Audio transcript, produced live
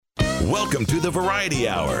Welcome to the Variety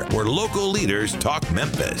Hour, where local leaders talk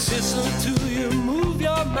Memphis. Listen to you move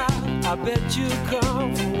your mouth. I bet you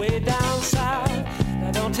come from way down south. Now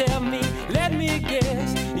don't tell me, let me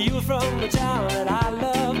guess. You're from the town that I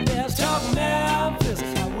love best. Talk Memphis,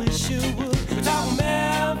 I wish you would. Talk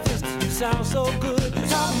Memphis, you sound so good.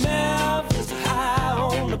 Talk Memphis, high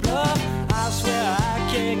on the bluff. I swear I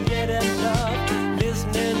can't get enough.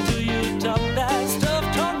 Listening to you talk that stuff.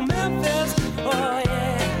 Talk Memphis, oh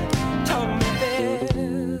yeah. Talk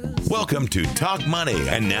Memphis. Welcome to Talk Money.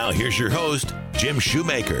 And now here's your host, Jim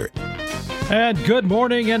Shoemaker. And good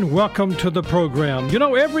morning and welcome to the program. You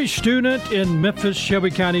know, every student in Memphis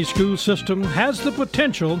Shelby County school system has the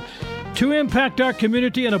potential to impact our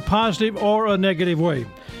community in a positive or a negative way.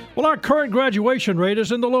 Well, our current graduation rate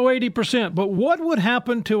is in the low 80%, but what would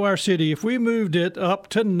happen to our city if we moved it up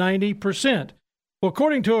to 90%? Well,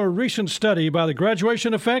 according to a recent study by the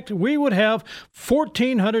Graduation Effect, we would have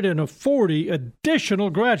 1,440 additional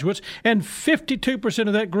graduates, and 52%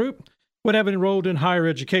 of that group would have enrolled in higher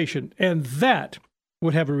education, and that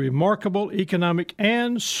would have a remarkable economic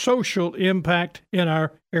and social impact in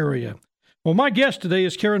our area. Well, my guest today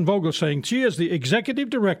is Karen Vogelsang. She is the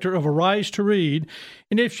executive director of Arise to Read.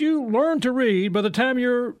 And if you learn to read, by the time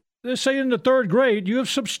you're, let's say, in the third grade, you have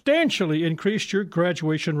substantially increased your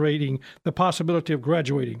graduation rating, the possibility of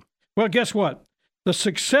graduating. Well, guess what? The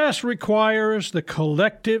success requires the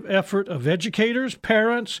collective effort of educators,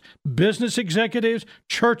 parents, business executives,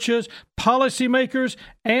 churches, policymakers,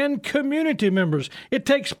 and community members. It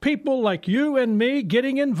takes people like you and me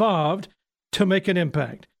getting involved to make an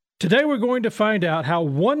impact. Today, we're going to find out how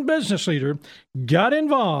one business leader got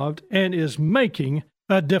involved and is making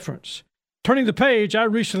a difference. Turning the page, I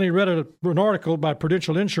recently read an article by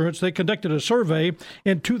Prudential Insurance. They conducted a survey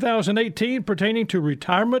in 2018 pertaining to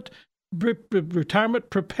retirement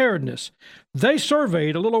preparedness. They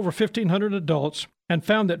surveyed a little over 1,500 adults and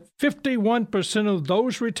found that 51% of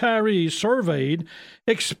those retirees surveyed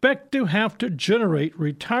expect to have to generate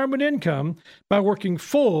retirement income by working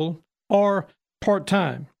full or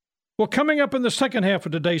part-time. Well, coming up in the second half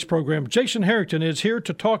of today's program, Jason Harrington is here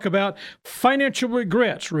to talk about financial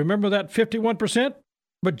regrets. Remember that 51%?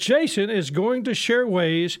 But Jason is going to share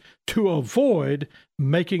ways to avoid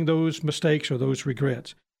making those mistakes or those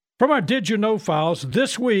regrets. From our Did You Know files,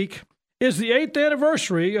 this week is the 8th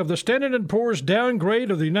anniversary of the Standard & Poor's downgrade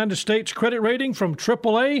of the United States credit rating from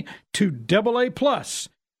AAA to AA+.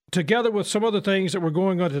 Together with some other things that were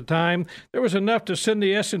going on at the time, there was enough to send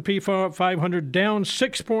the S&P 500 down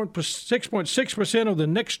 6.6% of the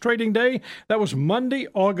next trading day. That was Monday,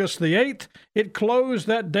 August the 8th. It closed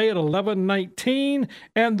that day at 11:19,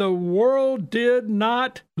 and the world did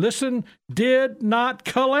not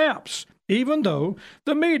collapse, even though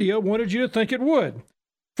the media wanted you to think it would.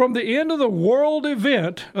 From the end of the world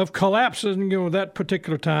event of collapsing, that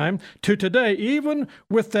particular time, to today, even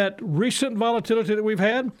with that recent volatility that we've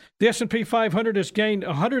had, the S&P 500 has gained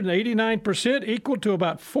 189%, equal to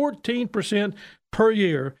about 14% per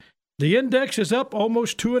year. The index is up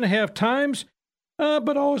almost 2.5 times,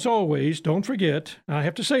 but as always, don't forget, I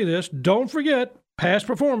have to say this, don't forget, past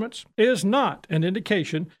performance is not an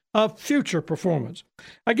indication of future performance.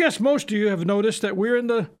 I guess most of you have noticed that we're in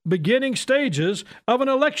the beginning stages of an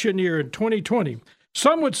election year in 2020.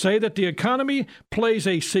 Some would say that the economy plays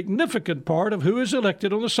a significant part of who is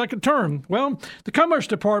elected on the second term. Well, the Commerce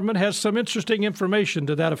Department has some interesting information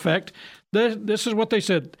to that effect. This is what they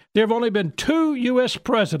said. There have only been 2 U.S.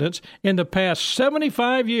 presidents in the past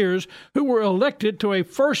 75 years who were elected to a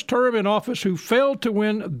first term in office who failed to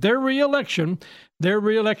win their reelection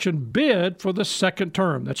bid for the second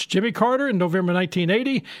term. That's Jimmy Carter in November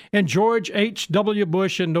 1980 and George H.W.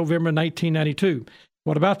 Bush in November 1992.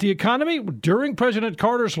 What about the economy? During President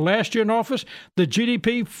Carter's last year in office, the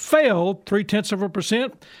GDP fell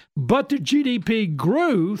 0.3%, but the GDP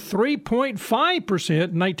grew 3.5%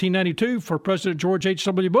 in 1992 for President George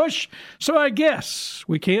H.W. Bush. So I guess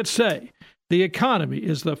we can't say the economy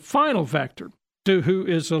is the final factor to who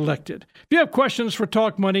is elected. If you have questions for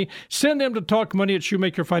Talk Money, send them to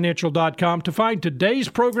talkmoney@shoemakerfinancial.com. To find today's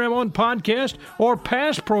program on podcast or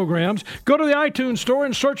past programs, go to the iTunes store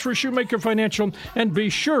and search for Shoemaker Financial, and be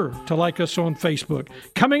sure to like us on Facebook.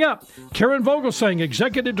 Coming up, Karen Vogelsang,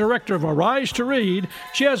 Executive Director of Arise to Read.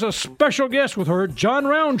 She has a special guest with her, John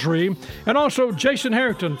Roundtree, and also Jason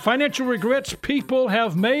Harrington, financial regrets people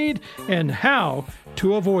have made and how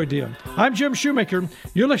to avoid them. I'm Jim Shoemaker.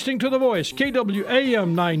 You're listening to The Voice,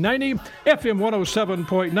 KWAM 990, FM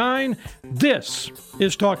 107.9. This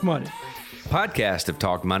is Talk Money. Podcasts of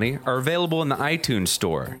Talk Money are available in the iTunes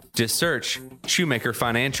store. Just search Shoemaker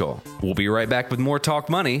Financial. We'll be right back with more Talk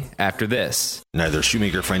Money after this. Neither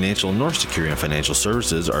Shoemaker Financial nor Securian Financial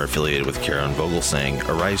Services are affiliated with Karen Vogelsang,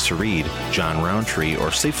 Arise to Read, John Roundtree, or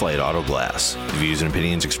Safelite Auto Glass. The views and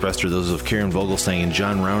opinions expressed are those of Karen Vogelsang and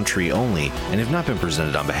John Roundtree only and have not been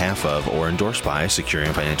presented on behalf of or endorsed by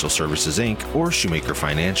Securian Financial Services, Inc. or Shoemaker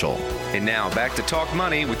Financial. And now back to Talk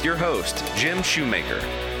Money with your host, Jim Shoemaker.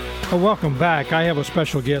 Welcome back. I have a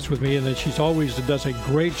special guest with me, and that she's always does a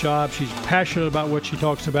great job. She's passionate about what she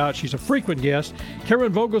talks about. She's a frequent guest.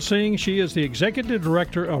 Karen Vogelsang. She is the Executive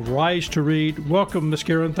Director of Rise to Read. Welcome, Miss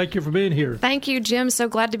Karen. Thank you for being here. Thank you, Jim. So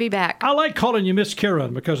glad to be back. I like calling you Miss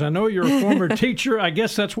Karen because I know you're a former teacher. I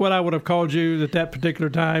guess that's what I would have called you at that particular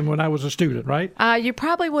time when I was a student, right? You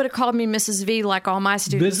probably would have called me Mrs. V like all my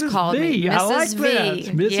students called me. Mrs. V. I like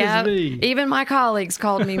that. Mrs. V. Even my colleagues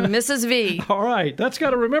called me Mrs. V. All right. That's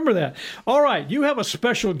got to remember that. All right. You have a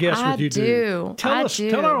special guest with you, too.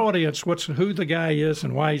 Tell our audience who the guy is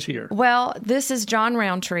and why he's here. Well, this is John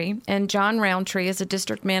Roundtree, and John Roundtree is a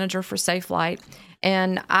district manager for Safelite.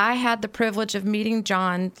 And I had the privilege of meeting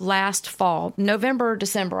John last fall, November or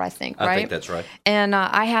December, I think, right? I think that's right. And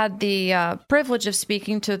I had the privilege of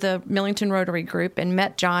speaking to the Millington Rotary Group and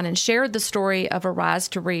met John and shared the story of Arise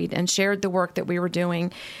to Read and shared the work that we were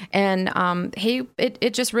doing. And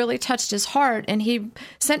it just really touched his heart. And he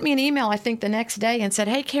sent me an email, I think, the next day and said,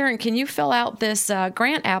 "Hey, Karen, can you fill out this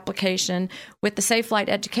grant application with the Safelite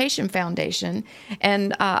Education Foundation?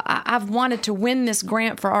 And I've wanted to win this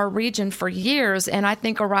grant for our region for years, and I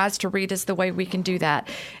think Arise to Read is the way we can do that."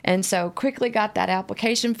 And so quickly got that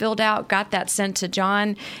application filled out, got that sent to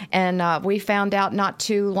John, and we found out not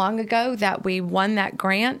too long ago that we won that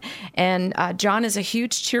grant. And John is a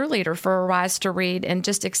huge cheerleader for Arise to Read and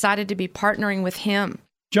just excited to be partnering with him.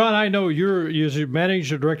 John, I know you're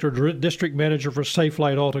manager director, district manager for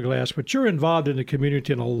Safelite Auto Glass, but you're involved in the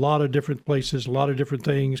community in a lot of different places, a lot of different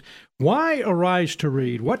things. Why Arise to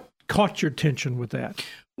Read? What caught your attention with that?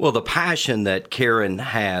 Well, the passion that Karen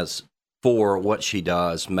has for what she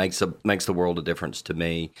does makes the world of difference to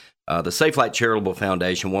me. The Safelite Charitable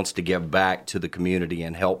Foundation wants to give back to the community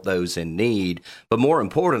and help those in need. But more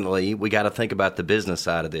importantly, we got to think about the business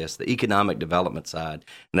side of this, the economic development side.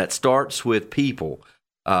 And that starts with people.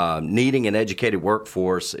 Needing an educated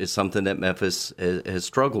workforce is something that Memphis has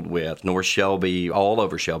struggled with, North Shelby, all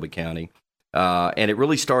over Shelby County. And it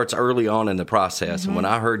really starts early on in the process. Mm-hmm. And when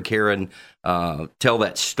I heard Karen tell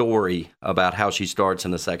that story about how she starts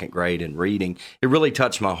in the second grade and reading, it really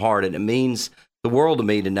touched my heart. And it means the world to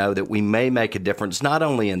me to know that we may make a difference not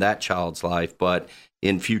only in that child's life, but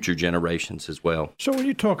in future generations as well. So when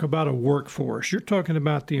you talk about a workforce, you're talking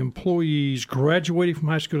about the employees graduating from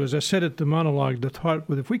high school. As I said at the monologue, the thought,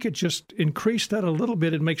 if we could just increase that a little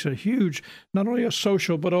bit, it makes a huge, not only a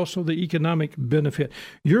social, but also the economic benefit.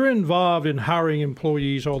 You're involved in hiring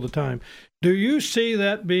employees all the time. Do you see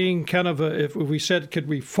that being kind of if we said, could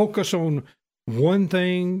we focus on one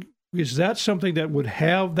thing? Is that something that would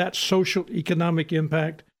have that social economic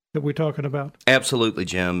impact that we're talking about? Absolutely,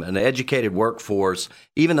 Jim. An educated workforce,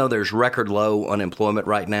 even though there's record low unemployment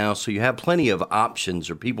right now, so you have plenty of options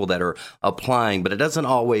or people that are applying, but it doesn't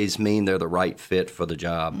always mean they're the right fit for the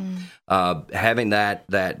job. Having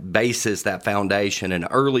that basis, that foundation, and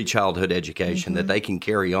early childhood education that they can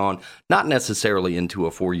carry on, not necessarily into a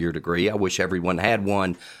 4-year degree. I wish everyone had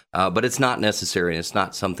one, but it's not necessary, and it's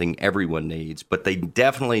not something everyone needs. But they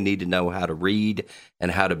definitely need to know how to read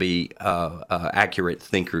and how to be accurate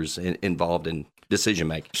thinkers involved in decision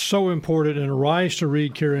making. So important, and Rise to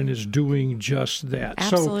Read, Karen, is doing just that.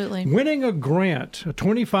 Absolutely. So winning a grant, a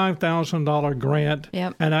 $25,000 grant,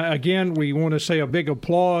 yep. And again, we want to say a big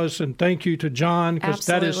applause and thank you to John, because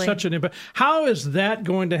that is such an impact. How is that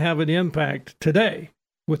going to have an impact today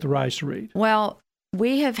with the Rise to Read? Well,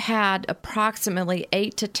 we have had approximately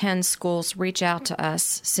 8 to 10 schools reach out to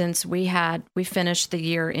us since we finished the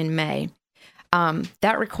year in May.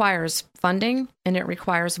 That requires funding and it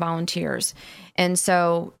requires volunteers. And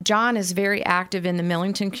so John is very active in the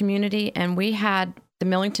Millington community, and we had the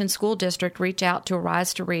Millington School District reach out to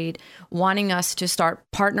Arise to Read, wanting us to start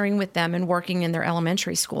partnering with them and working in their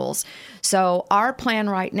elementary schools. So our plan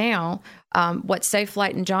right now, what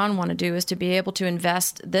Safelite and John want to do, is to be able to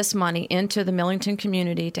invest this money into the Millington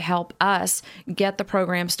community to help us get the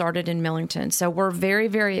program started in Millington. So we're very,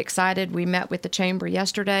 very excited. We met with the Chamber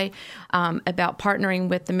yesterday about partnering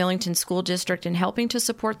with the Millington School District and helping to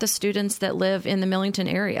support the students that live in the Millington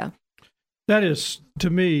area. That is, to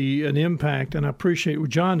me, an impact, and I appreciate what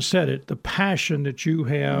John said it, the passion that you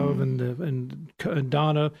have and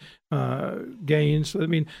Donna Gaines. I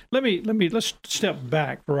mean, let's step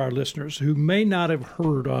back for our listeners who may not have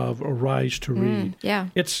heard of Arise to Read. Yeah.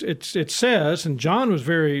 It says, and John was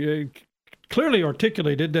very clearly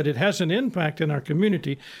articulated that it has an impact in our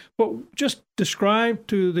community. But just describe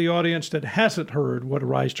to the audience that hasn't heard what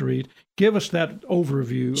Arise to Read. Give us that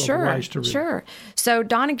overview of Arise to Read. Sure. So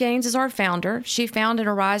Donna Gaines is our founder. She founded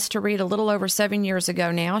Arise to Read a little over 7 years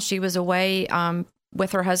ago now. She was away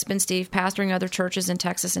with her husband, Steve, pastoring other churches in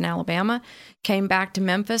Texas and Alabama, came back to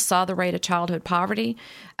Memphis, saw the rate of childhood poverty,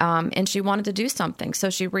 and she wanted to do something. So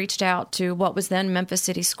she reached out to what was then Memphis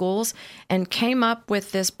City Schools and came up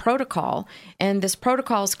with this protocol. And this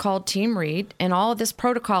protocol is called Team Read. And all of this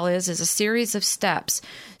protocol is a series of steps.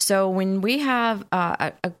 So when we have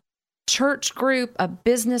a church group, a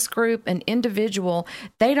business group, an individual,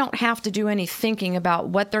 they don't have to do any thinking about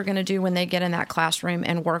what they're going to do when they get in that classroom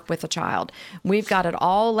and work with a child. We've got it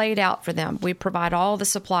all laid out for them. We provide all the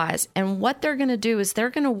supplies. And what they're going to do is they're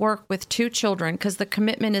going to work with 2 children, because the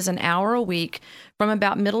commitment is an hour a week from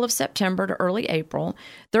about middle of September to early April.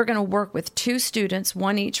 They're going to work with 2 students,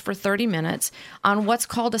 one each for 30 minutes, on what's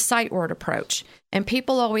called a sight word approach. And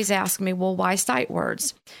people always ask me, well, why sight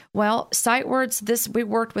words? Well, sight words, we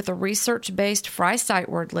worked with a research-based Fry sight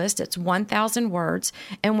word list. It's 1,000 words.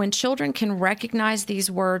 And when children can recognize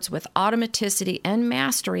these words with automaticity and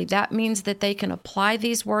mastery, that means that they can apply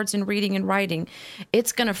these words in reading and writing.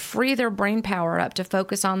 It's going to free their brain power up to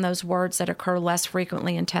focus on those words that occur less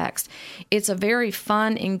frequently in text. It's a very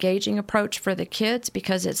fun, engaging approach for the kids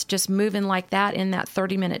because it's just moving like that in that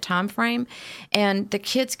 30-minute time frame. And the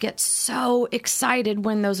kids get so excited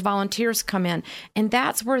when those volunteers come in. And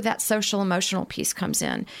that's where that social emotional piece comes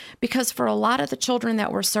in. Because for a lot of the children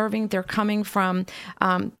that we're serving, they're coming from,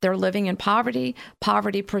 they're living in poverty.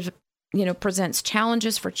 Poverty presents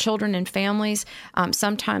challenges for children and families.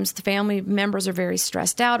 Sometimes the family members are very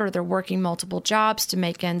stressed out, or they're working multiple jobs to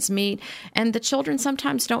make ends meet. And the children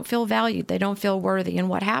sometimes don't feel valued. They don't feel worthy. And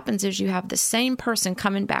what happens is you have the same person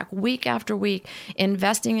coming back week after week,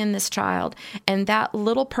 investing in this child. And that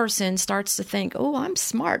little person starts to think, oh, I'm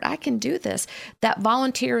smart. I can do this. That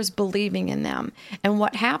volunteer is believing in them. And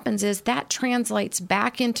what happens is that translates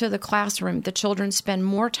back into the classroom. The children spend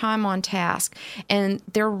more time on task, and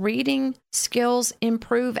they're reading skills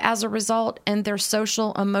improve as a result, and their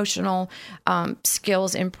social emotional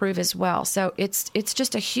skills improve as well. So it's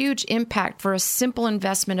just a huge impact for a simple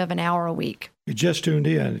investment of an hour a week. You just tuned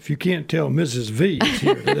in. If you can't tell, Mrs. V is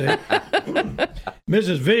here today.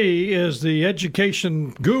 Mrs. V is the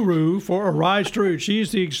education guru for Arise to Read.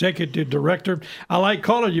 She's the executive director. I like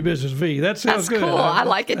calling you Mrs. V. That sounds good. That's cool. I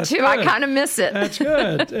like it too. Good. I kind of miss it. That's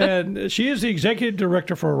good. And she is the executive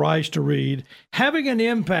director for Arise to Read. Having an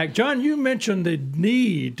impact. John, you mentioned the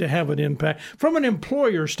need to have an impact from an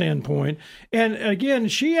employer standpoint. And again,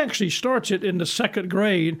 she actually starts it in the 2nd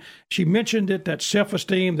grade. She mentioned it, that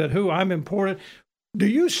self-esteem, that I'm important. Do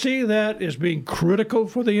you see that as being critical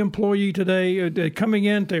for the employee today? They're coming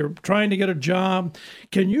in, they're trying to get a job.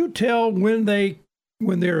 Can you tell when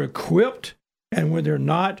they're equipped and when they're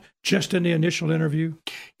not, just in the initial interview?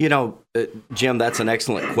 Jim, that's an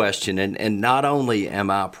excellent question. And not only am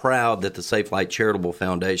I proud that the Safe Flight Charitable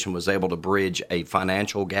Foundation was able to bridge a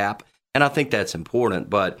financial gap, and I think that's important,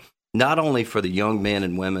 but not only for the young men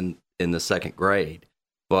and women in the 2nd grade,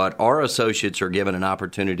 but our associates are given an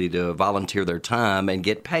opportunity to volunteer their time and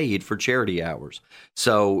get paid for charity hours.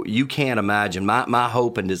 So you can't imagine. My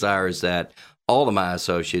hope and desire is that all of my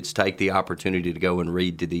associates take the opportunity to go and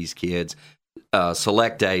read to these kids,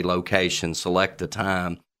 select a location, select the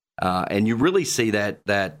time, and you really see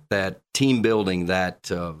that team building,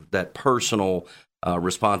 that personal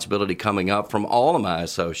responsibility coming up from all of my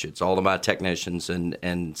associates, all of my technicians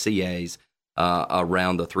and CAs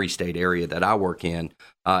around the 3-state area that I work in.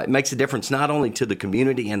 It makes a difference not only to the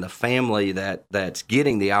community and the family that's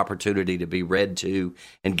getting the opportunity to be read to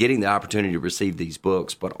and getting the opportunity to receive these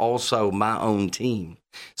books, but also my own team.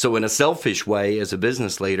 So in a selfish way, as a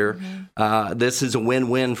business leader, this is a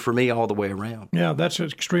win-win for me all the way around. Yeah, that's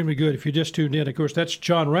extremely good. If you just tuned in, of course, that's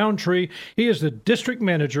John Roundtree. He is the district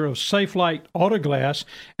manager of Safe Flight Auto Glass,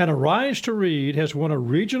 and Arise to Read has won a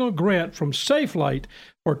regional grant from Safe Flight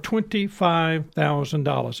for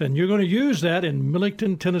 $25,000. And you're going to use that in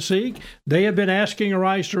Millington, Tennessee. They have been asking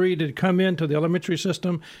Arise to Read to come into the elementary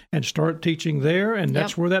system and start teaching there, and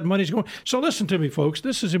that's where that money's going. So listen to me, folks.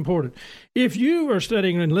 This is important. If you are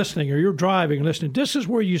sitting and listening, or you're driving and listening, this is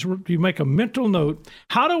where you make a mental note.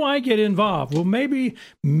 How do I get involved? Well, maybe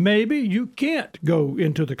you can't go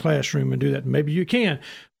into the classroom and do that. Maybe you can.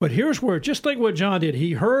 But here's where, just think what John did.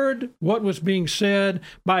 He heard what was being said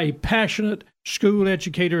by a passionate school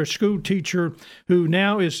educator, a school teacher who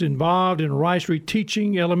now is involved in Arise to Read,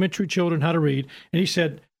 teaching elementary children how to read. And he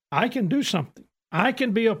said, I can do something. I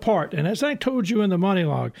can be a part. And as I told you in the money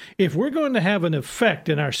log, if we're going to have an effect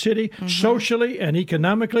in our city, socially and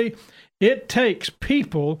economically, it takes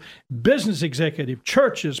people, business executives,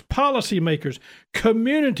 churches, policymakers,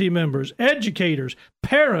 community members, educators,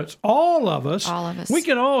 parents, all of us. All of us. We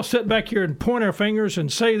can all sit back here and point our fingers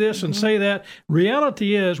and say this and say that.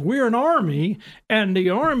 Reality is we're an army, and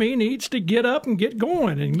the army needs to get up and get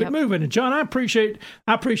going and get moving. And John, I appreciate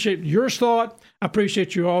your thought. I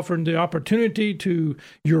appreciate you offering the opportunity to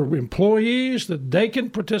your employees that they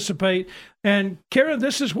can participate. And Karen,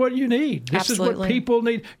 this is what you need. This Absolutely. is what people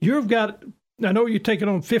need. You've got, I know you're taking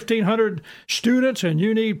on 1,500 students, and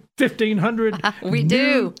you need 1,500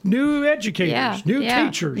 new educators, new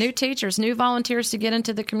teachers. New volunteers to get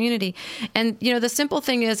into the community. And, the simple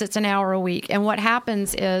thing is it's an hour a week. And what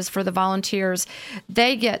happens is for the volunteers,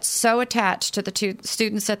 they get so attached to the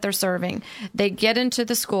students that they're serving. They get into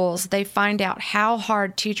the schools. They find out how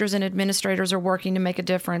hard teachers and administrators are working to make a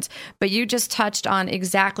difference. But you just touched on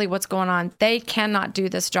exactly what's going on. They cannot do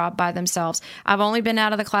this job by themselves. I've only been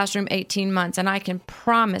out of the classroom 18 months. And I can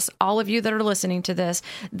promise all of you that are listening to this,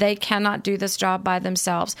 they cannot do this job by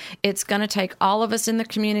themselves. It's going to take all of us in the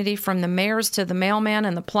community, from the mayors to the mailman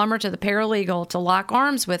and the plumber to the paralegal, to lock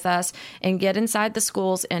arms with us and get inside the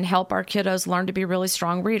schools and help our kiddos learn to be really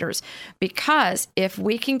strong readers. Because if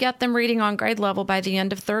we can get them reading on grade level by the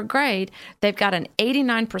end of third grade, they've got an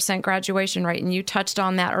 89% graduation rate. And you touched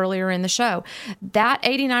on that earlier in the show. That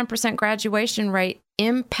 89% graduation rate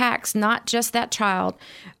impacts not just that child,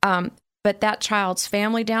 but that child's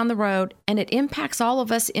family down the road, and it impacts all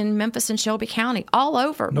of us in Memphis and Shelby County, all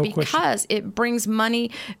over, because it brings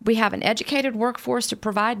money. We have an educated workforce to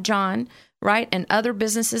provide John, right, and other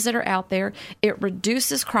businesses that are out there. It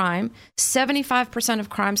reduces crime. 75% of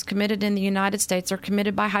crimes committed in the United States are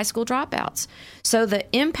committed by high school dropouts. So the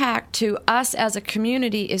impact to us as a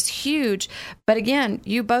community is huge. But again,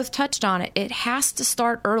 you both touched on it. It has to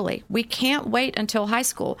start early. We can't wait until high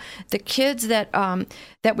school. The kids that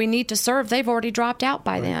we need to serve, they've already dropped out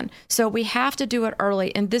by then. So we have to do it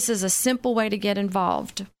early, and this is a simple way to get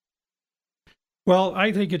involved. Well,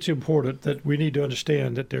 I think it's important that we need to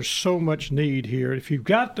understand that there's so much need here. If you've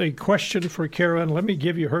got a question for Karen, let me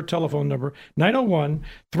give you her telephone number,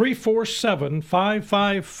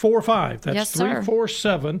 901-347-5545. That's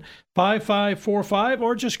 347-5545,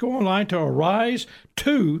 or just go online to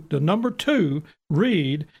arise2, the number 2,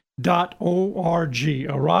 read.org.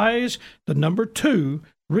 Arise, the number 2,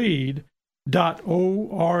 read.org.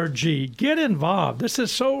 Get involved. This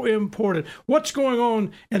is so important. What's going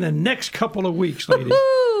on in the next couple of weeks, lady?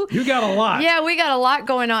 You got a lot. Yeah, we got a lot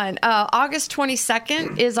going on. August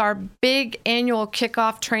 22nd is our big annual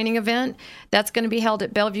kickoff training event. That's going to be held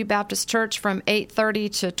at Bellevue Baptist Church from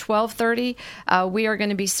 8:30 to 12:30. We are going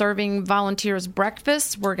to be serving volunteers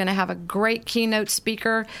breakfast. We're going to have a great keynote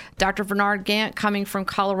speaker, Dr. Bernard Gant, coming from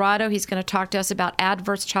Colorado. He's going to talk to us about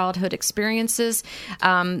adverse childhood experiences.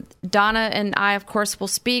 Donna and I, of course, will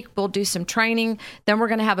speak. We'll do some training. Then we're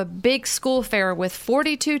going to have a big school fair with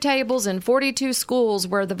 42 tables and 42 schools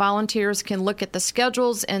where the volunteers can look at the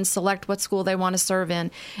schedules and select what school they want to serve in.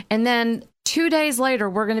 And then 2 days later,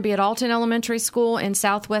 we're going to be at Alton Elementary School in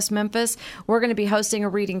Southwest Memphis. We're going to be hosting a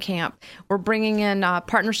reading camp. We're bringing in a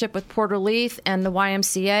partnership with Porter Leith and the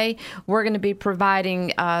YMCA. We're going to be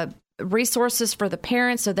providing resources for the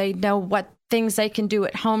parents so they know what things they can do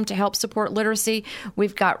at home to help support literacy.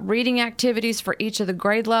 We've got reading activities for each of the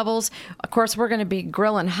grade levels. Of course, we're going to be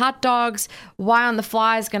grilling hot dogs. Y on the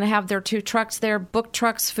Fly is going to have their 2 trucks there, book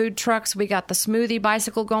trucks, food trucks. We got the smoothie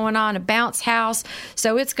bicycle going on, a bounce house.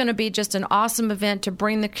 So it's going to be just an awesome event to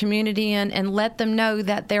bring the community in and let them know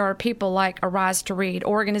that there are people like Arise to Read,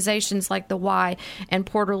 organizations like the Y and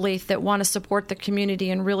Porter Leith that want to support the community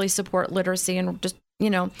and really support literacy and just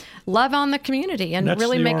love on the community and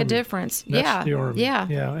really make a difference. That's the Army. Yeah.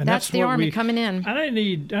 And that's the Army coming in. And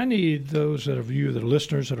I need those of you that are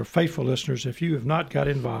listeners, that are faithful listeners, if you have not got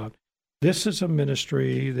involved, this is a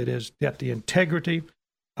ministry that has got the integrity.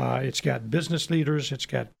 It's got business leaders. It's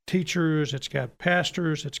got teachers. It's got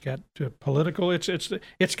pastors. It's got political. It's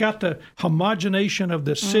got the homogenation of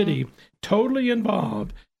the city totally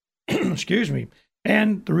involved. Excuse me.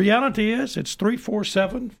 And the reality is it's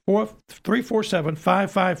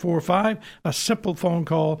 347-5545, a simple phone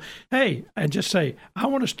call. Hey, and just say, I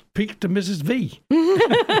want to speak to Mrs. V.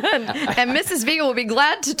 And Mrs. V will be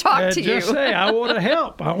glad to talk to you. Just say, I want to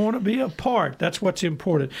help. I want to be a part. That's what's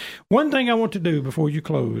important. One thing I want to do before you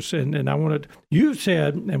close, and I want to, you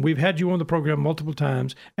said, and we've had you on the program multiple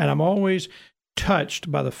times, and I'm always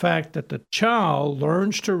touched by the fact that the child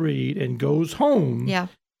learns to read and goes home. Yeah.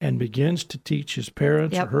 And begins to teach his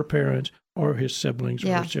parents or her parents or his siblings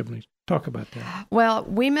or her siblings. Talk about that. Well,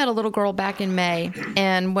 we met a little girl back in May,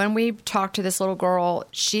 and when we talked to this little girl,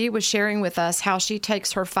 she was sharing with us how she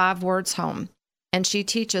takes her 5 words home, and she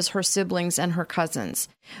teaches her siblings and her cousins.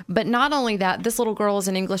 But not only that, this little girl is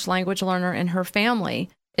an English language learner, and her family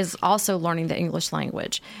is also learning the English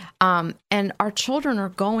language. And our children are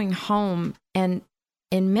going home, and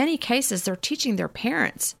in many cases, they're teaching their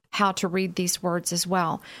parents how to read these words as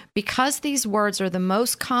well. Because these words are the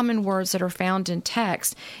most common words that are found in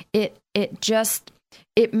text, it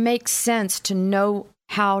makes sense to know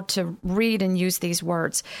how to read and use these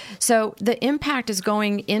words. So the impact is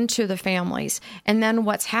going into the families. And then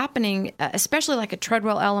what's happening, especially like at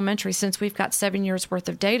Treadwell Elementary, since we've got 7 years worth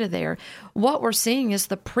of data there, what we're seeing is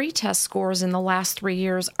the pretest scores in the last 3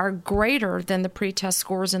 years are greater than the pretest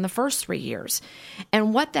scores in the first 3 years.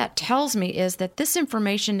 And what that tells me is that this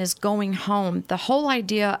information is going home. The whole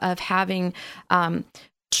idea of having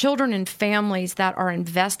children and families that are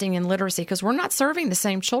investing in literacy, because we're not serving the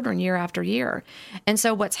same children year after year. And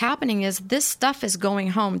so what's happening is this stuff is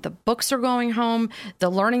going home. The books are going home, the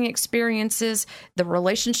learning experiences, the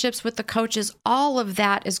relationships with the coaches, all of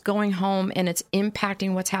that is going home, and it's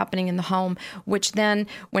impacting what's happening in the home, which then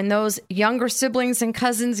when those younger siblings and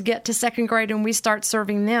cousins get to 2nd grade and we start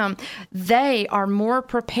serving them, they are more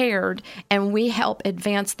prepared, and we help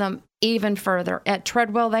advance them even further. At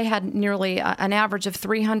Treadwell, they had nearly an average of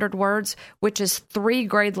 300 words, which is 3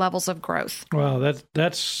 grade levels of growth. Wow,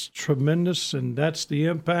 that's tremendous, and that's the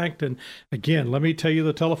impact. And again, let me tell you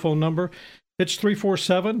the telephone number. It's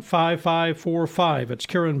 347-5545. It's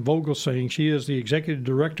Karen Vogelsang. She is the executive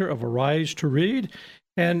director of Arise to Read.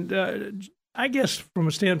 And I guess from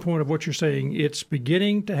a standpoint of what you're saying, it's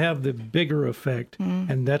beginning to have the bigger effect,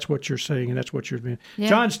 and that's what you're saying, and that's what you're doing. Yeah.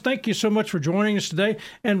 John, thank you so much for joining us today.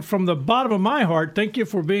 And from the bottom of my heart, thank you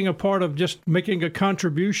for being a part of just making a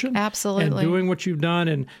contribution. Absolutely. And doing what you've done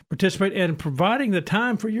and participate and providing the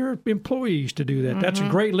time for your employees to do that. That's a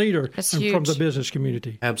great leader from the business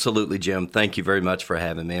community. Absolutely, Jim. Thank you very much for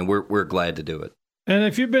having me, and we're glad to do it. And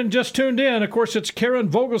if you've been just tuned in, of course, it's Karen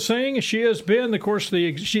Vogelsang. She has been, of course,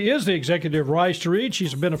 she is the executive of Rise to Read.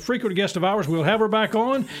 She's been a frequent guest of ours. We'll have her back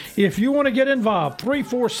on. If you want to get involved,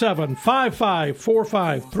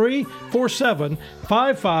 347-5545,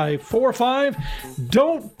 347-5545.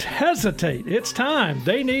 Don't hesitate. It's time.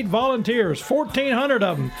 They need volunteers, 1,400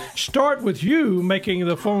 of them. Start with you making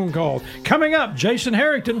the phone call. Coming up, Jason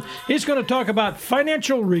Harrington. He's going to talk about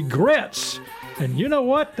financial regrets. And you know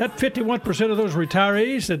what? That 51% of those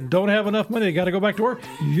retirees that don't have enough money, they got to go back to work,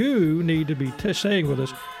 you need to be staying with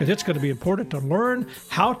us, because it's going to be important to learn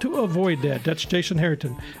how to avoid that. That's Jason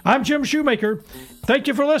Harrington. I'm Jim Shoemaker. Thank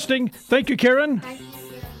you for listening. Thank you, Karen.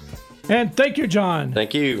 And thank you, John.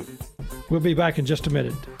 Thank you. We'll be back in just a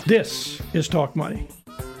minute. This is Talk Money.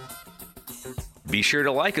 Be sure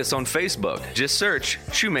to like us on Facebook. Just search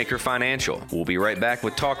Shoemaker Financial. We'll be right back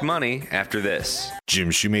with Talk Money after this.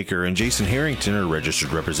 Jim Shoemaker and Jason Harrington are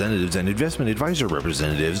registered representatives and investment advisor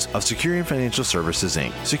representatives of Securian Financial Services,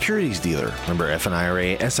 Inc., securities dealer, member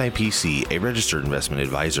FNIRA SIPC, a registered investment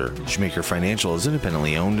advisor. Shoemaker Financial is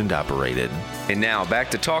independently owned and operated. And now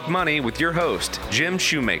back to Talk Money with your host, Jim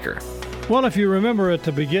Shoemaker. Well, if you remember at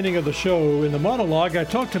the beginning of the show, in the monologue, I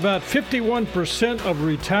talked about 51% of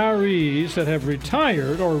retirees that have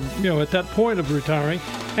retired, or, at that point of retiring,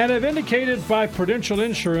 and have indicated by Prudential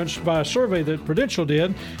Insurance, by a survey that Prudential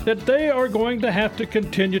did, that they are going to have to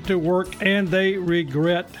continue to work, and they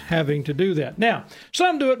regret having to do that. Now,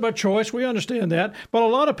 some do it by choice. We understand that. But a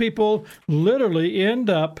lot of people literally end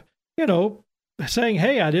up, saying,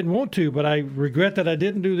 hey, I didn't want to, but I regret that I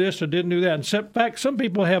didn't do this or didn't do that. And in fact, some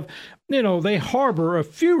people have, they harbor a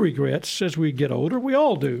few regrets as we get older. We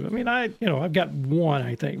all do. I mean, I've got one,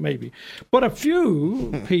 I think, maybe. But a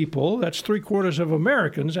few people, that's 3/4 of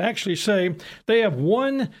Americans, actually say they have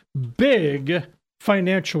one big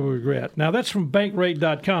financial regret. Now, that's from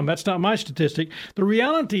Bankrate.com. That's not my statistic. The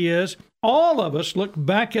reality is all of us look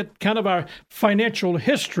back at kind of our financial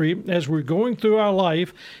history as we're going through our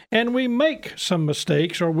life, and we make some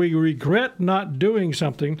mistakes or we regret not doing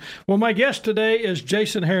something. Well, my guest today is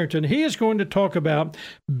Jason Harrington. He is going to talk about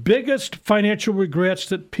biggest financial regrets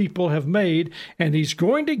that people have made, and he's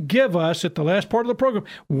going to give us, at the last part of the program,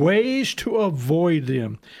 ways to avoid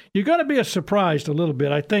them. You're going to be surprised a little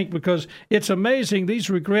bit, I think, because it's amazing. These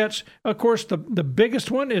regrets, of course, the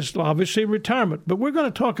biggest one is obviously retirement, but we're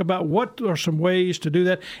going to talk about what are some ways to do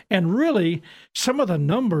that. And really, some of the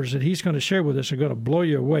numbers that he's going to share with us are going to blow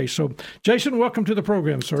you away. So, Jason, welcome to the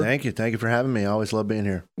program, sir. Thank you. Thank you for having me. I always love being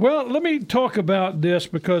here. Well, let me talk about this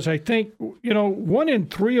because I think, 1 in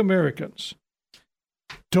 3 Americans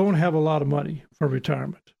don't have a lot of money for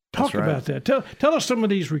retirement. Talk about that. Tell us some of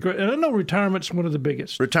these regrets. And I know retirement's one of the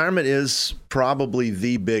biggest. Retirement is probably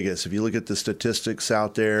the biggest. If you look at the statistics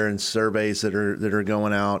out there and surveys that are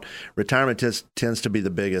going out, retirement tends to be the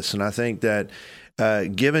biggest. And I think that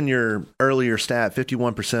given your earlier stat,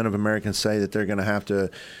 51% of Americans say that they're going to have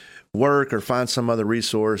to work or find some other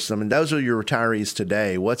resource. I mean, those are your retirees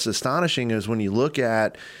today. What's astonishing is when you look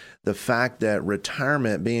at the fact that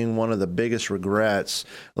retirement being one of the biggest regrets.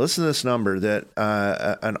 Listen to this number that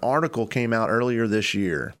an article came out earlier this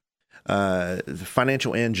year.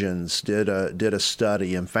 Financial Engines did a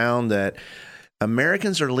study and found that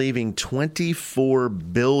Americans are leaving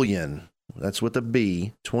 $24 billion. That's with a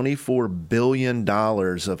B, $24 billion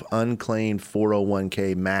of unclaimed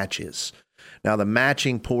 401k matches. Now, the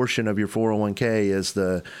matching portion of your 401k is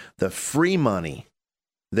the free money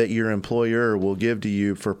that your employer will give to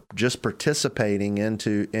you for just participating in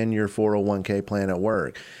your 401k plan at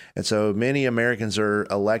work. And so many Americans are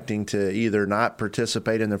electing to either not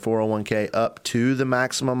participate in their 401k up to the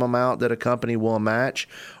maximum amount that a company will match,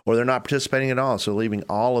 or they're not participating at all, so leaving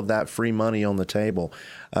all of that free money on the table.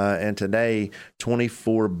 And today,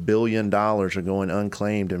 $24 billion are going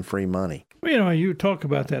unclaimed in free money. Well, you talk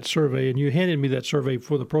about that survey, and you handed me that survey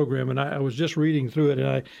for the program, and I was just reading through it,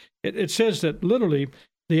 and it says that literally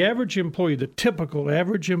the average employee, the typical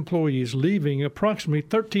average employee, is leaving approximately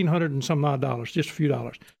 $1,300 and some odd dollars, just a few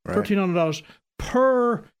dollars, right. $1,300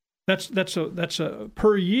 per. That's a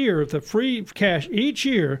per year, the free cash each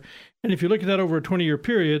year. And if you look at that over a 20-year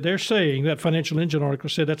period, they're saying, that Financial Engine article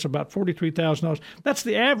said that's about $43,000. That's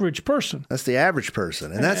the average person. That's the average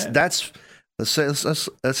person, and that's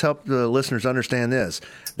let's help the listeners understand this.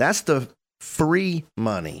 That's the free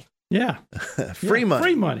money. Yeah. Free money.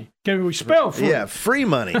 Free money. Can we spell free? Yeah, free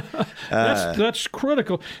money. That's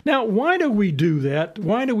critical. Now, why do we do that?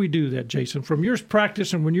 Why do we do that, Jason? From your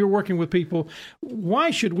practice and when you're working with people, why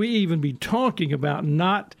should we even be talking about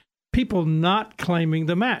people not claiming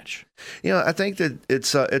the match? I think that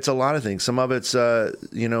it's a lot of things. Some of it's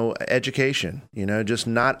education. Just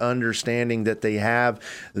not understanding that they have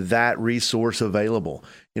that resource available.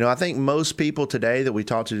 I think most people today that we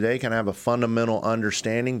talk to today can have a fundamental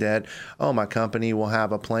understanding that, my company will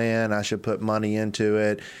have a plan, I should put money into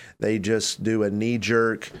it. They just do a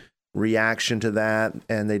knee-jerk reaction to that,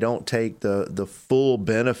 and they don't take the full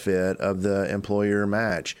benefit of the employer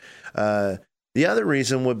match. The other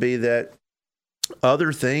reason would be that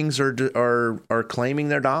other things are claiming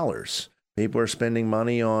their dollars. People are spending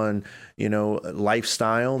money on,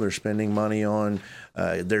 lifestyle. They're spending money on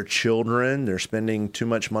their children. They're spending too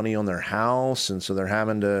much money on their house, and so they're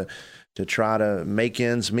having to try to make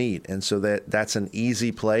ends meet. And so that's an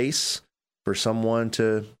easy place for someone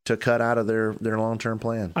to cut out of their long-term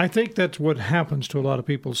plan. I think that's what happens to a lot of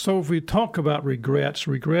people. So if we talk about regrets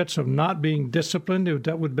of not being disciplined,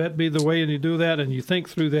 would that be the way you do that? And you think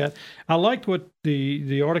through that. I liked what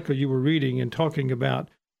the article you were reading and talking about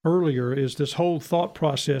earlier is this whole thought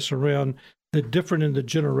process around the different in the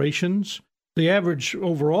generations. The average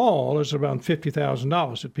overall is around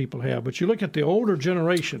 $50,000 that people have. But you look at the older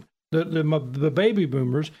generation, the baby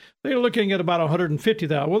boomers, they're looking at about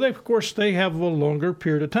 $150,000. Well, of course, they have a longer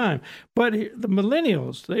period of time. But the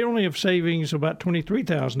millennials, they only have savings about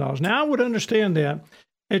 $23,000. Now, I would understand that.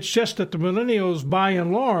 It's just that the millennials, by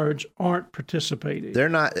and large, aren't participating. They're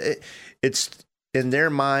not. It's in their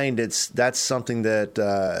mind. That's something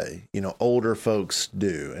that older folks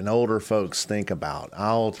do and older folks think about.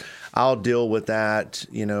 I'll deal with that,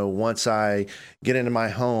 once I get into my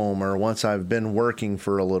home or once I've been working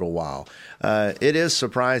for a little while. It is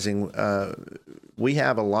surprising. We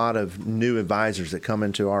have a lot of new advisors that come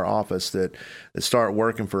into our office that start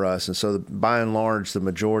working for us. And so by and large, the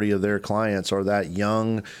majority of their clients are that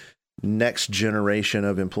young next generation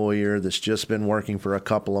of employer that's just been working for a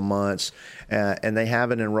couple of months, and they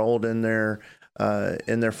haven't enrolled in their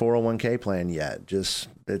 401k plan yet. Just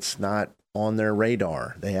it's not on their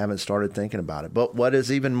radar. They haven't started thinking about it. But what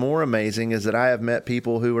is even more amazing is that I have met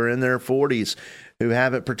people who are in their 40s who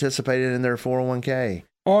haven't participated in their 401k.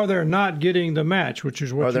 Or they're not getting the match, which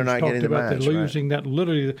is what you talked about. They're losing that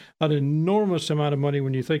literally an enormous amount of money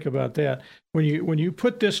when you think about that. When you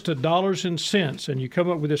put this to dollars and cents and you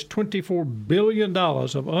come up with this $24 billion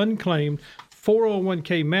of unclaimed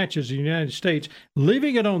 401k matches in the United States,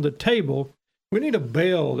 leaving it on the table, we need a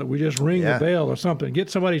bell that we just ring the bell or something, get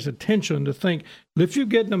somebody's attention to think, if you're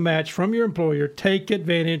getting a match from your employer, take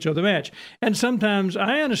advantage of the match. And sometimes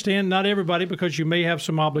I understand not everybody, because you may have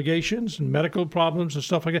some obligations and medical problems and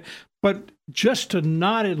stuff like that, but just to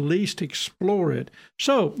not at least explore it.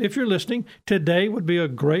 So if you're listening, today would be a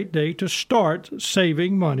great day to start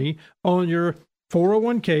saving money on your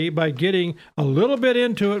 401k by getting a little bit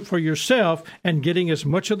into it for yourself and getting as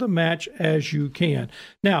much of the match as you can.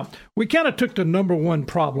 Now, we kind of took the number one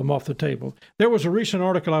problem off the table. There was a recent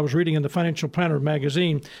article I was reading in the Financial Planner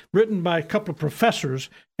magazine written by a couple of professors,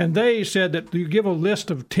 and they said that you give a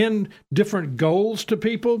list of 10 different goals to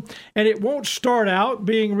people, and it won't start out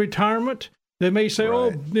being retirement. They may say,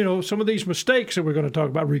 some of these mistakes that we're going to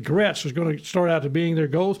talk about, regrets, is going to start out to being their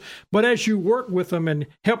goals. But as you work with them and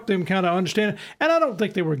help them kind of understand, and I don't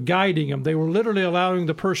think they were guiding them. They were literally allowing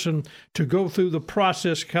the person to go through the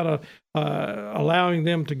process, kind of allowing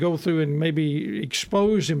them to go through and maybe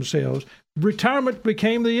expose themselves. Retirement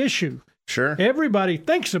became the issue. Sure. Everybody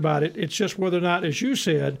thinks about it. It's just whether or not, as you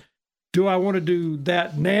said, do I want to do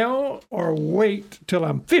that now or wait till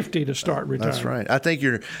I'm 50 to start retiring? That's right. I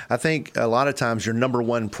think a lot of times your number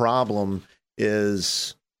one problem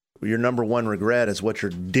is your number one regret is what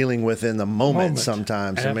you're dealing with in the moment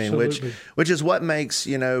sometimes. Absolutely. I mean, which is what makes,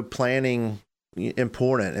 planning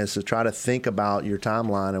important, is to try to think about your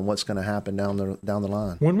timeline and what's going to happen down the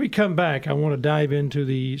line. When we come back, I want to dive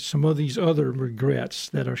into some of these other regrets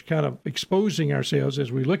that are kind of exposing ourselves as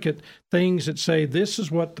we look at things that say this is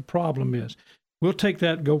what the problem is. We'll take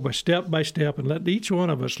that, go by step, and let each one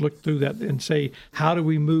of us look through that and say, how do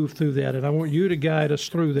we move through that? And I want you to guide us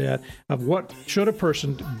through that, of what should a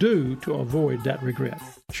person do to avoid that regret.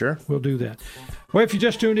 Sure. We'll do that. Well, if you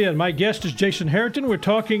just tuned in, my guest is Jason Harrington. We're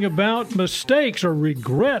talking about mistakes or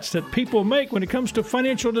regrets that people make when it comes to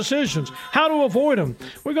financial decisions, how to avoid them.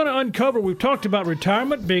 We're going to uncover, we've talked about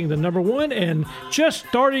retirement being the number one, and just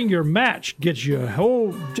starting your match gets you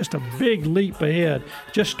just a big leap ahead.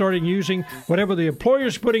 Just starting using whatever the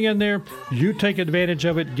employer's putting in there, you take advantage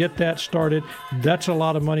of it, get that started. That's a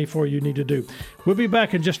lot of money for you need to do. We'll be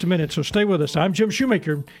back in just a minute, so stay with us. I'm Jim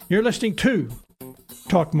Shoemaker. You're listening to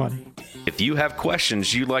Talk Money. If you have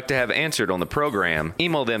questions you'd like to have answered on the program,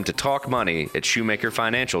 email them to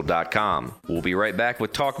talkmoney@shoemakerfinancial.com. We'll be right back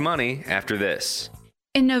with Talk Money after this.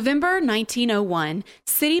 In November 1901,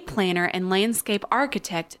 city planner and landscape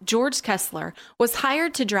architect George Kessler was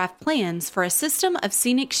hired to draft plans for a system of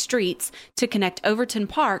scenic streets to connect Overton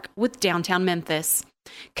Park with downtown Memphis.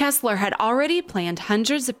 Kessler had already planned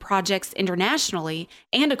hundreds of projects internationally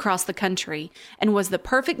and across the country, and was the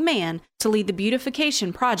perfect man to lead the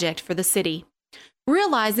beautification project for the city.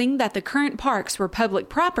 Realizing that the current parks were public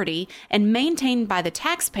property and maintained by the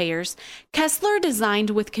taxpayers, Kessler designed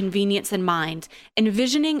with convenience in mind,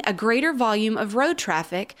 envisioning a greater volume of road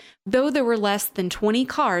traffic, though there were less than 20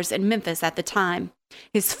 cars in Memphis at the time.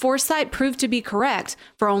 His foresight proved to be correct,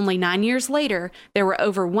 for only 9 years later, there were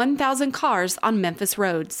over 1,000 cars on Memphis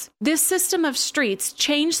roads. This system of streets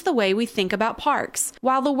changed the way we think about parks.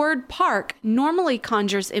 While the word park normally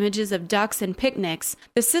conjures images of ducks and picnics,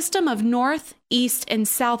 the system of north, east, and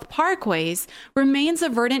south parkways remains a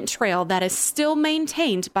verdant trail that is still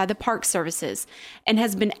maintained by the Park Services and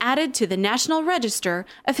has been added to the National Register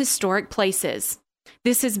of Historic Places.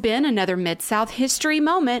 This has been another Mid-South History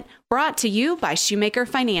Moment brought to you by Shoemaker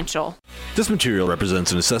Financial. This material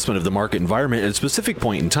represents an assessment of the market environment at a specific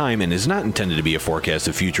point in time and is not intended to be a forecast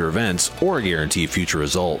of future events or a guarantee of future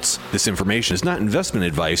results. This information is not investment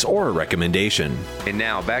advice or a recommendation. And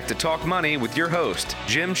now back to Talk Money with your host,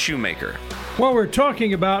 Jim Shoemaker. Well, we're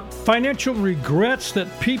talking about financial regrets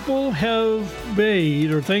that people have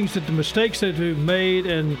made, or things that the mistakes that they've made,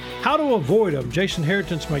 and how to avoid them. Jason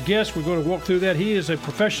Harrington's my guest. We're going to walk through that. He is a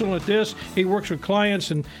professional at this. He works with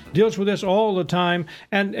clients and deals with this all the time.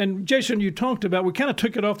 And Jason, you talked about, we kind of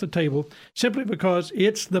took it off the table simply because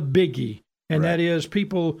it's the biggie. And that is,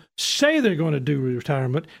 people say they're going to do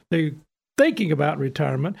retirement. They're thinking about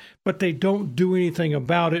retirement, but they don't do anything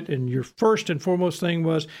about it. And your first and foremost thing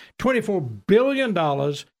was $24 billion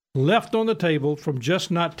left on the table from just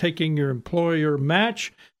not taking your employer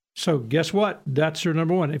match. So guess what? That's your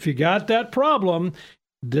number one. If you got that problem,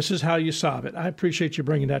 this is how you solve it. I appreciate you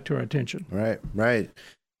bringing that to our attention. Right.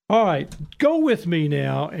 All right, go with me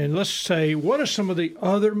now, and let's say, what are some of the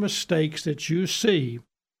other mistakes that you see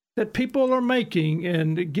that people are making,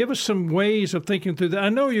 and give us some ways of thinking through that. I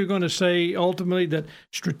know you're going to say ultimately that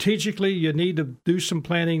strategically you need to do some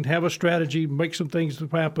planning, have a strategy, make some things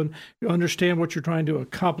happen, you understand what you're trying to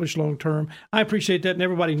accomplish long term. I appreciate that, and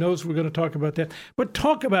everybody knows we're going to talk about that. But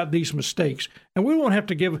talk about these mistakes, and we won't have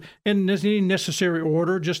to give in any necessary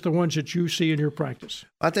order, just the ones that you see in your practice.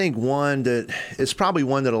 I think one that is probably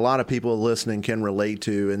one that a lot of people listening can relate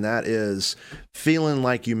to, and that is feeling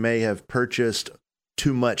like you may have purchased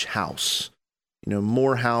too much house,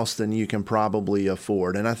 more house than you can probably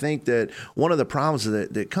afford. And I think that one of the problems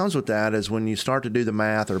that comes with that is when you start to do the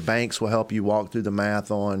math, or banks will help you walk through the math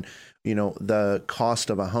on, the cost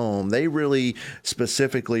of a home. They really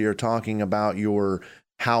specifically are talking about your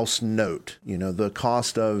house note, the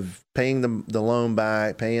cost of paying the loan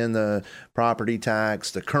back, paying the property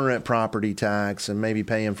tax, the current property tax, and maybe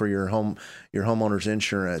paying for your homeowner's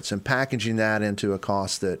insurance, and packaging that into a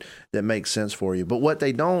cost that makes sense for you. But what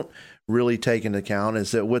they don't really take into account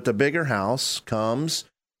is that with the bigger house comes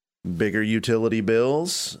bigger utility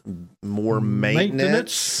bills, more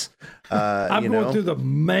maintenance. I'm going through the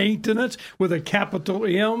maintenance with a capital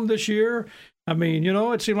M this year. I mean,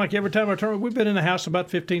 it seemed like every time I turn, we've been in the house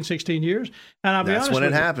about 15, 16 years. And I'll be honest with you,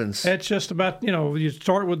 that's when it happens. It's just about, you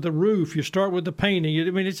start with the roof, you start with the painting.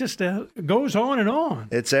 It's just, it goes on and on.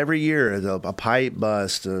 It's every year, a pipe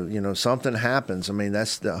bust, something happens.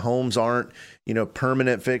 The homes aren't,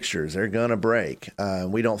 permanent fixtures. They're going to break.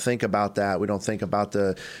 We don't think about that. We don't think about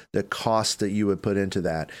the cost that you would put into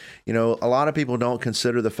that. A lot of people don't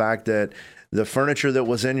consider the fact that the furniture that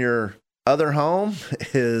was in your other home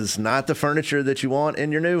is not the furniture that you want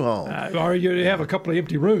in your new home. Or you have a couple of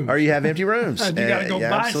empty rooms. Or you have empty rooms. And you got to go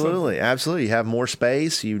buy something. Absolutely. You have more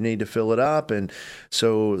space. You need to fill it up. And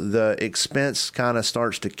so the expense kind of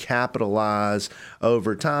starts to capitalize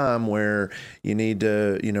over time, where you need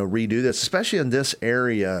to, redo this, especially in this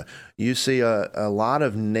area. You see a lot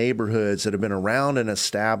of neighborhoods that have been around and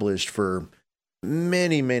established for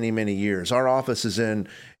many, many, many years. Our office is in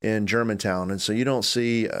Germantown, and so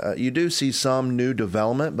you do see some new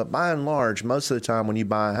development, but by and large, most of the time when you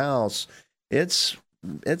buy a house, it's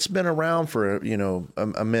been around for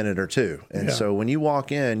a minute or two, and so when you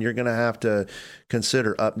walk in, you're going to have to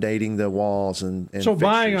consider updating the walls and so fixtures.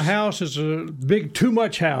 Buying a house is a big, too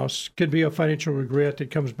much house could be a financial regret that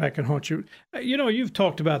comes back and haunts you. You've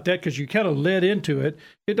talked about that because you kind of led into it.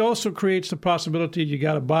 It also creates the possibility you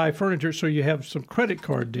got to buy furniture, so you have some credit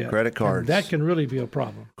card debt. Credit cards. And that can really be a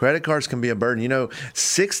problem. Credit cards can be a burden.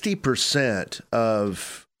 60%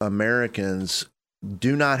 of Americans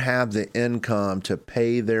do not have the income to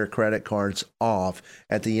pay their credit cards off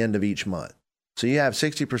at the end of each month. So you have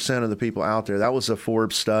 60% of the people out there. That was a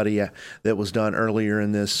Forbes study that was done earlier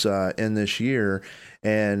in this year,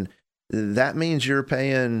 and that means you're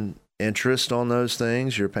paying interest on those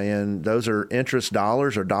things. Those are interest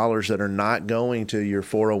dollars, or dollars that are not going to your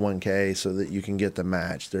 401k so that you can get the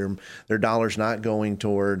match. They're dollars not going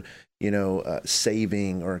toward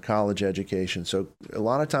saving or college education. So a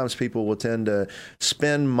lot of times people will tend to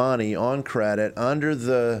spend money on credit under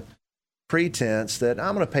the pretense that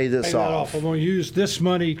I'm going to pay this off. I'm going to use this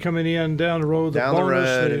money coming in down the road, the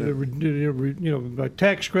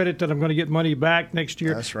tax credit that I'm going to get money back next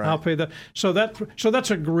year. That's right. I'll pay that. So that's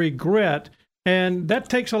a regret. And that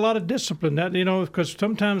takes a lot of discipline, because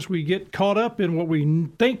sometimes we get caught up in what we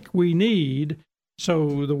think we need.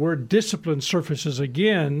 So the word discipline surfaces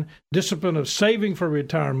again, discipline of saving for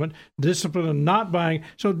retirement, discipline of not buying.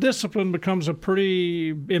 So discipline becomes a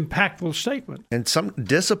pretty impactful statement. And some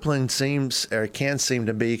discipline can seem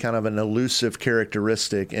to be kind of an elusive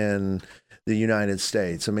characteristic in the United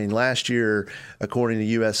States. Last year, according to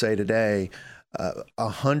USA Today,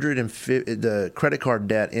 the credit card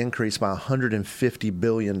debt increased by $150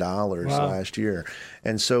 billion last year.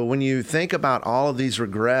 And so when you think about all of these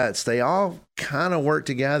regrets, they all kind of work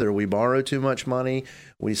together. We borrow too much money.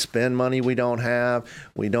 We spend money we don't have.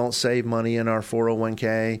 We don't save money in our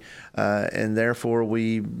 401k. And therefore,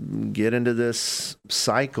 we get into this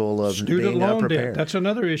cycle of being unprepared. Debt. That's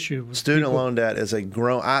another issue. Student loan debt is a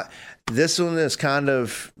this one is kind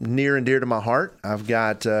of near and dear to my heart. I've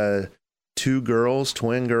got twin girls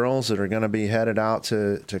that are going to be headed out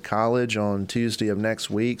to college on Tuesday of next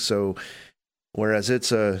week. So whereas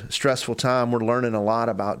it's a stressful time, we're learning a lot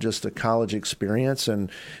about just the college experience, and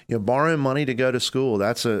borrowing money to go to school.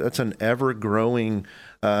 That's an ever growing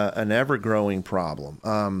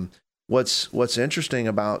problem. What's interesting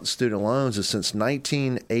about student loans is since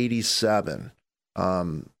 1987,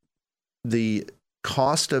 the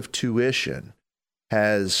cost of tuition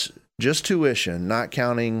has just tuition, not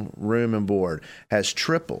counting room and board, has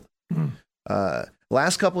tripled.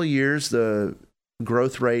 Last couple of years, the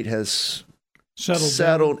growth rate has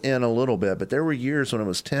settled in a little bit, but there were years when it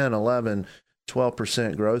was 10, 11,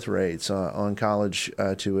 12% growth rates on college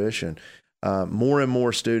tuition. More and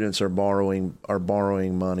more students are borrowing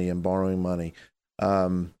money.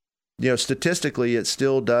 Statistically, it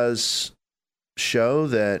still does show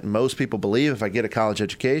that most people believe if I get a college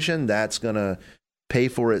education, that's going to pay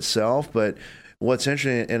for itself. But what's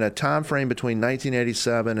interesting, in a time frame between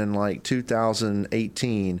 1987 and like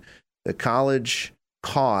 2018, the college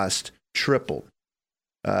cost tripled.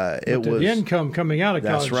 The income coming out of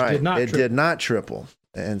college did not triple. Did not triple.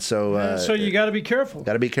 And so you got to be careful.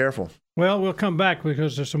 Got to be careful. Well, we'll come back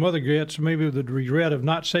because there's some other regrets, maybe the regret of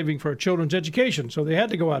not saving for our children's education. So they had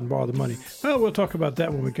to go out and borrow the money. Well, we'll talk about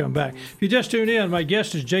that when we come back. If you just tuned in, my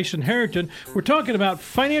guest is Jason Harrington. We're talking about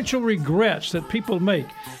financial regrets that people make.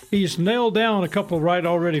 He's nailed down a couple right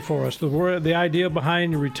already for us. The idea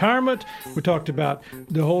behind retirement. We talked about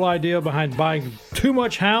the whole idea behind buying too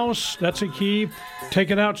much house. That's a key.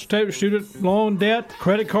 Taking out student loan debt,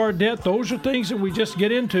 credit card debt. Those are things that we just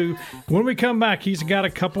get into. When we come back, he's got a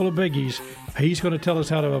couple of biggies. He's going to tell us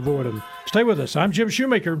how to avoid them. Stay with us. I'm Jim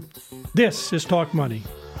Shoemaker. This is Talk Money.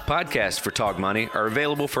 Podcasts for Talk Money are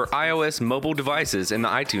available for iOS mobile devices in the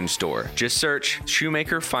iTunes Store. Just search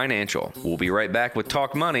Shoemaker Financial. We'll be right back with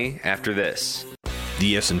Talk Money after this.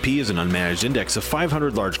 The S&P is an unmanaged index of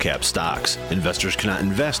 500 large-cap stocks. Investors cannot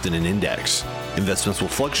invest in an index. Investments will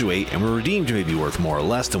fluctuate and will redeemed may be worth more or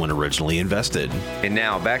less than when originally invested. And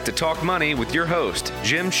now back to Talk Money with your host,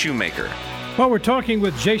 Jim Shoemaker. Well, we're talking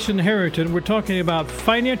with Jason Harrington. We're talking about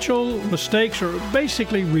financial mistakes or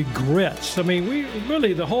basically regrets. I mean,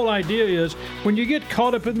 the whole idea is when you get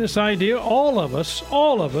caught up in this idea, all of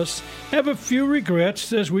us have a few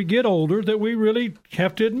regrets as we get older that we really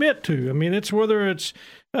have to admit to. I mean, it's whether it's,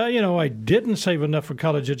 I didn't save enough for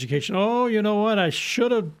college education. Oh, you know what? I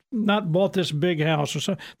should have not bought this big house or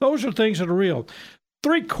so. Those are things that are real.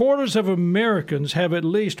 3/4 of Americans have at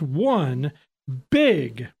least one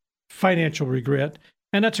big financial regret,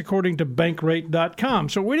 and that's according to Bankrate.com.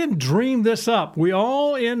 So we didn't dream this up. We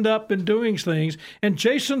all end up in doing things, and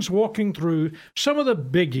Jason's walking through some of the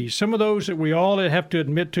biggies, some of those that we all have to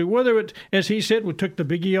admit to, whether it, as he said, we took the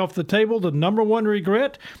biggie off the table. The number one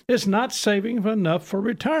regret is not saving enough for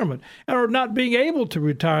retirement or not being able to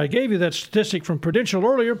retire. I gave you that statistic from Prudential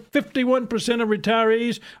earlier. 51% of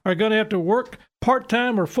retirees are going to have to work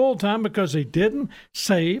part-time or full-time because they didn't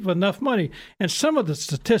save enough money. And some of the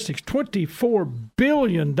statistics, $24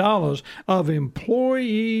 billion of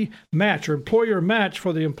employee match or employer match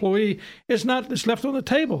for the employee is left on the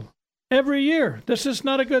table every year. This is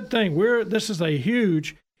not a good thing. This is a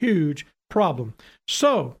huge, huge problem.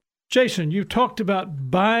 So, Jason, you talked about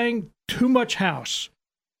buying too much house.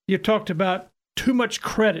 You talked about too much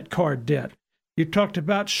credit card debt. You talked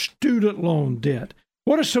about student loan debt.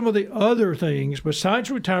 What are some of the other things, besides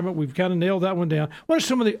retirement, we've kind of nailed that one down, what are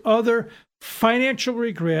some of the other financial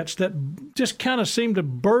regrets that just kind of seem to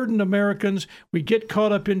burden Americans? We get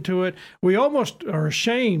caught up into it. We almost are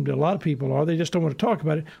ashamed, a lot of people are, they just don't want to talk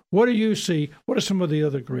about it. What do you see? What are some of the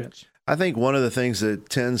other regrets? I think one of the things that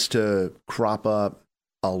tends to crop up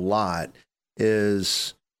a lot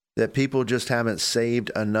is that people just haven't saved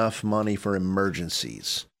enough money for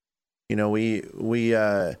emergencies.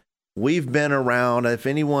 We've been around. If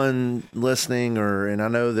anyone listening, and I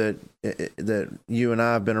know that you and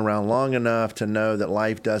I have been around long enough to know that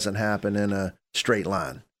life doesn't happen in a straight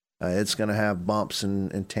line. It's going to have bumps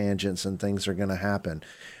and tangents, and things are going to happen.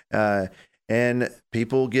 And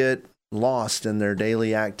people get lost in their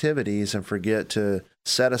daily activities and forget to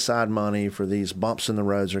set aside money for these bumps in the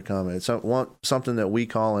roads are coming. It's something that we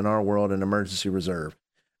call in our world an emergency reserve.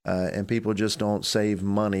 And people just don't save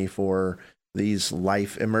money for these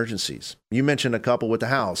life emergencies. You mentioned a couple with the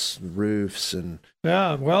house, roofs and...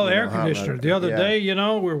 Yeah, well, air conditioner. The other day,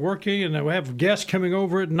 we're working and we have guests coming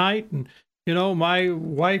over at night. And, my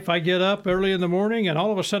wife, I get up early in the morning and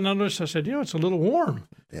all of a sudden I notice, I said, it's a little warm.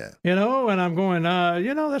 Yeah. And I'm going,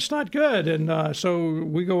 that's not good. And so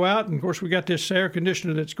we go out and, of course, we got this air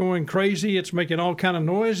conditioner that's going crazy. It's making all kind of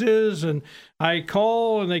noises. And I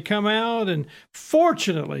call and they come out. And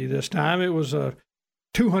fortunately this time it was a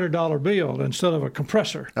 $200 bill instead of a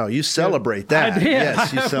compressor. Oh, you celebrate that. I did.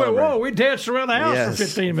 Yes, you celebrate. Whoa, we danced around the house for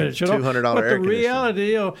 15 minutes. $200 But air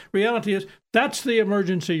the reality is that's the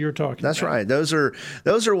emergency you're talking That's about. right. Those are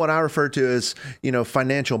what I refer to as,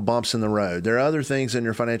 financial bumps in the road. There are other things in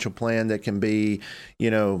your financial plan that can be,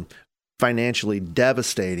 financially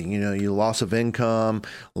devastating. You loss of income,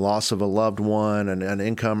 loss of a loved one, an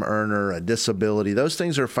income earner, a disability. Those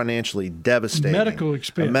things are financially devastating. Medical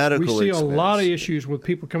expense. We see a lot of issues with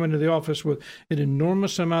people coming to the office with an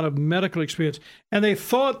enormous amount of medical expense, and they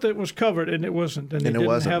thought that it was covered, and it wasn't. And it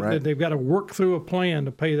wasn't, right? They've got to work through a plan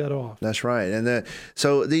to pay that off. That's right. And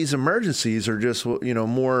so these emergencies are just,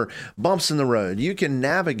 more bumps in the road. You can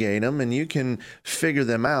navigate them and you can figure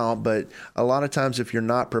them out, but a lot of times if you're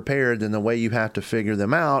not prepared, then the way you have to figure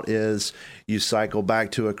them out is you cycle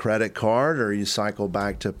back to a credit card, or you cycle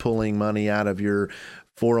back to pulling money out of your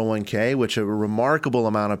 401k, which a remarkable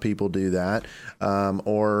amount of people do that,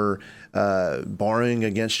 or borrowing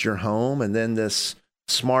against your home, and then this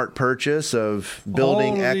smart purchase of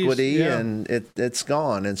building equity, and it's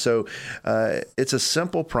gone. And so it's a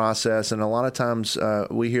simple process, and a lot of times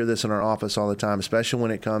we hear this in our office all the time, especially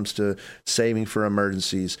when it comes to saving for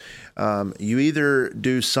emergencies. You either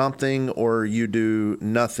do something or you do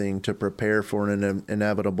nothing to prepare for an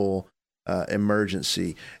inevitable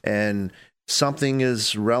emergency. And something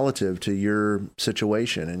is relative to your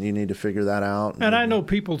situation, and you need to figure that out. And I know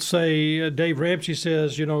people say, Dave Ramsey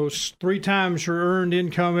says, 3 times your earned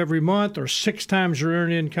income every month, or 6 times your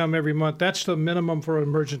earned income every month. That's the minimum for an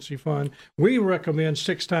emergency fund. We recommend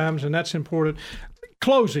 6 times, and that's important.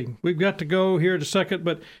 Closing. We've got to go here in a second,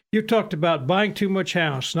 but you talked about buying too much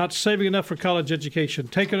house, not saving enough for college education,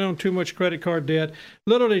 taking on too much credit card debt,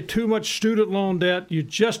 literally too much student loan debt. You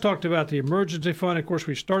just talked about the emergency fund. Of course,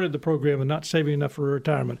 we started the program and not saving enough for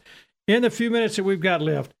retirement. In the few minutes that we've got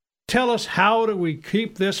left, tell us, how do we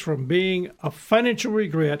keep this from being a financial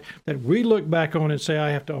regret that we look back on and say,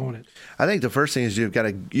 I have to own it? I think the first thing is you've got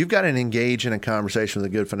to engage in a conversation with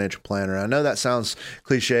a good financial planner. I know that sounds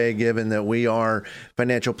cliche given that we are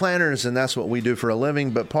financial planners and that's what we do for a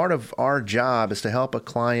living, but part of our job is to help a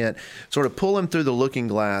client sort of pull them through the looking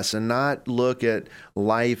glass and not look at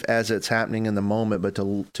life as it's happening in the moment, but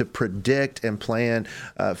to predict and plan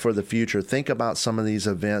for the future. Think about some of these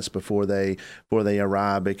events before they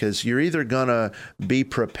arrive, because you're either going to be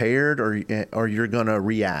prepared or you're going to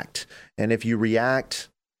react. And if you react,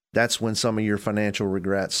 that's when some of your financial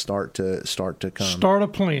regrets start to come. Start a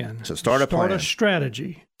plan. So start a plan. Start a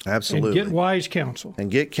strategy. Absolutely. And get wise counsel.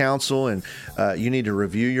 And you need to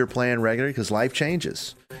review your plan regularly, because life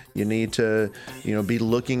changes. You need to, be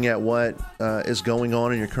looking at what is going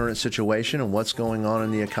on in your current situation and what's going on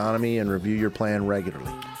in the economy, and review your plan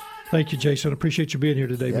regularly. Thank you, Jason. Appreciate you being here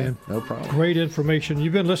today, man. No problem. Great information.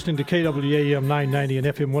 You've been listening to KWAM 990 and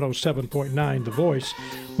FM 107.9, The Voice.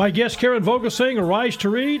 My guests, Karen Vogelsang, Arise to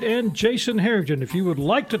Read, and Jason Harrington. If you would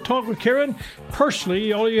like to talk with Karen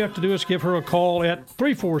personally, all you have to do is give her a call at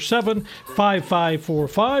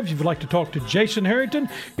 347-5545. If you'd like to talk to Jason Harrington,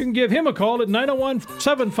 you can give him a call at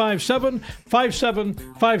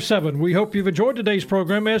 901-757-5757. We hope you've enjoyed today's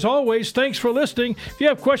program. As always, thanks for listening. If you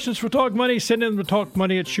have questions for Talk Money, send in to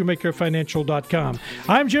talkmoney@shoemakerfinancial.com.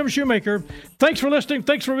 I'm Jim Shoemaker. Thanks for listening.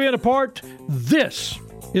 Thanks for being a part. This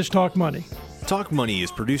is Talk Money. Talk Money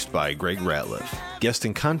is produced by Greg Ratliff. Guest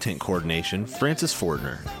and content coordination, Francis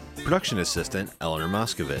Fortner. Production assistant, Eleanor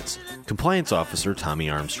Moskowitz. Compliance officer, Tommy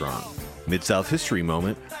Armstrong. Mid-South History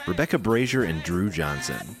Moment, Rebecca Brazier and Drew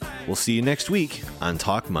Johnson. We'll see you next week on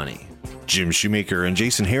Talk Money. Jim Shoemaker and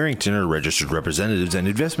Jason Harrington are registered representatives and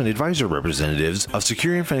investment advisor representatives of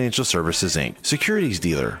Securian Financial Services, Inc., securities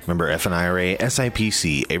dealer, member FNIRA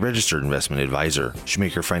SIPC, a registered investment advisor.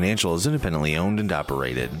 Shoemaker Financial is independently owned and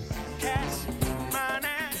operated.